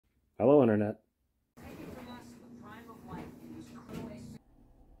Hello, Internet.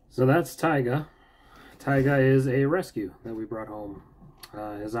 So that's Tyga. Tyga is a rescue that we brought home.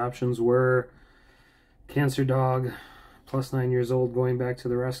 His options were cancer dog, plus 9 years old, going back to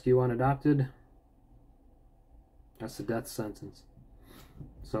the rescue unadopted. That's a death sentence.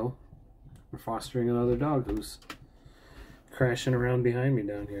 So we're fostering another dog who's crashing around behind me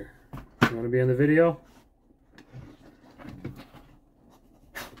down here. You want to be in the video?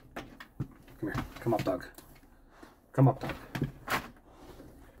 Come here. Come up, dog. Come up, dog.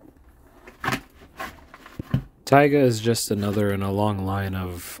 Tyga is just another in a long line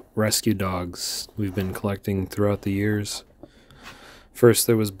of rescue dogs we've been collecting throughout the years. First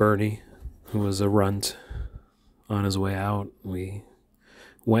there was Bernie, who was a runt on his way out. We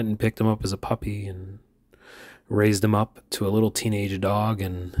went and picked him up as a puppy and raised him up to a little teenage dog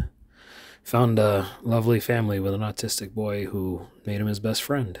and found a lovely family with an autistic boy who made him his best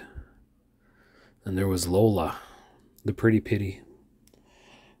friend. And there was Lola, the pretty pitty.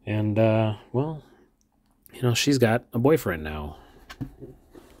 And, well, you know, she's got a boyfriend now.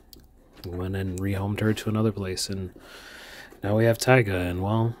 We went and rehomed her to another place, and now we have Tyga, and,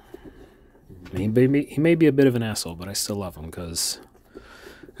 well, he may be a bit of an asshole, but I still love him, because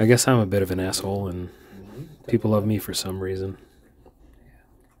I guess I'm a bit of an asshole, and people love me for some reason.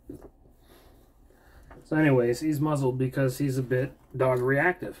 So anyways, he's muzzled because he's a bit dog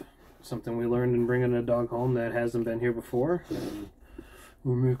reactive. Something we learned in bringing a dog home that hasn't been here before. And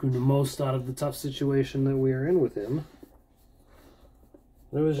we're making the most out of the tough situation that we are in with him.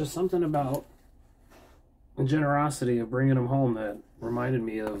 There was just something about the generosity of bringing him home that reminded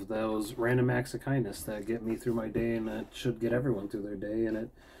me of those random acts of kindness that get me through my day and that should get everyone through their day. And it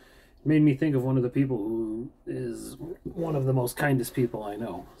made me think of one of the people who is one of the most kindest people I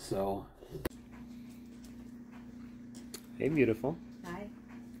know. So, hey, beautiful. Hi.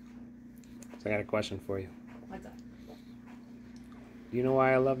 So I got a question for you. What's up? Do you know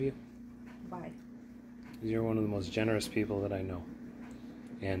why I love you? Why? You're one of the most generous people that I know.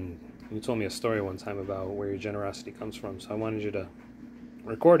 And you told me a story one time about where your generosity comes from, so I wanted you to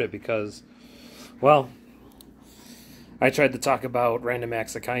record it because, well, I tried to talk about random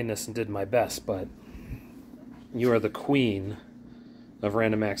acts of kindness and did my best, but you are the queen of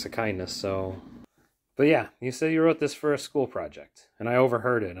random acts of kindness, so... But yeah, you said you wrote this for a school project, and I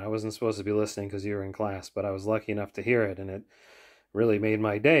overheard it. I wasn't supposed to be listening because you were in class, but I was lucky enough to hear it, and it really made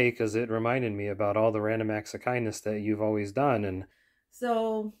my day because it reminded me about all the random acts of kindness that you've always done. And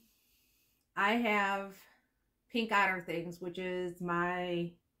so I have Pink Otter Things, which is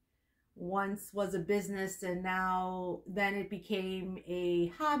my once was a business, and then it became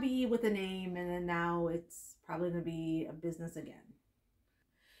a hobby with a name, and then now it's probably going to be a business again.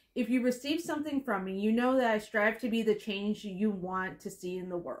 If you receive something from me, you know that I strive to be the change you want to see in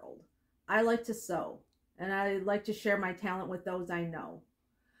the world. I like to sew, and I like to share my talent with those I know.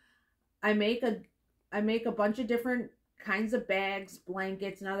 I make a bunch of different kinds of bags,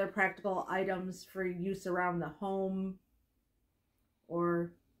 blankets, and other practical items for use around the home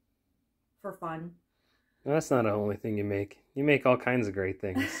or for fun. well, that's not the only thing you make. You make all kinds of great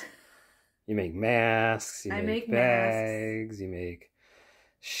things. You make masks, you make bags, masks. You make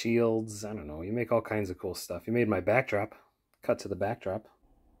shields, I don't know, you make all kinds of cool stuff. You made my backdrop. Cut to the backdrop.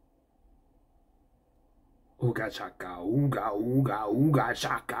 Ooga chaka, ooga ooga ooga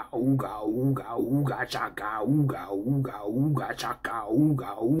chaka, ooga ooga ooga chaka, ooga ooga ooga chaka,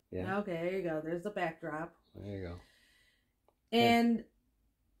 ooga ooga. Yeah. Okay, there you go. There's the backdrop. There you go. And yeah.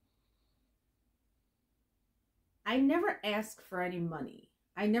 I never ask for any money.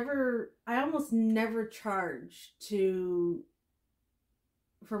 I almost never charge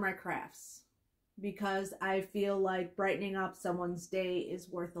for my crafts because I feel like brightening up someone's day is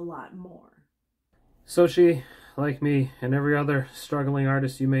worth a lot more. So she, like me and every other struggling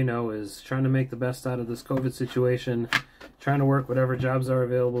artist you may know, is trying to make the best out of this COVID situation, trying to work whatever jobs are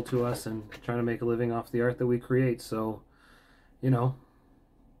available to us, and trying to make a living off the art that we create. So, you know,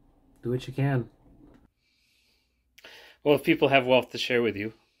 do what you can. Well, if people have wealth to share with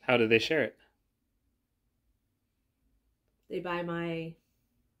you, how do they share it? They buy my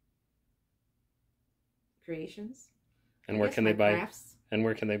creations. And where can they buy crafts. And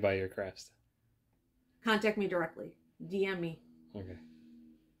where can they buy your crafts? Contact me directly. DM me. Okay.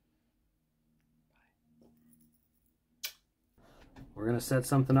 We're going to set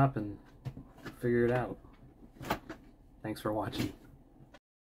something up and figure it out. Thanks for watching.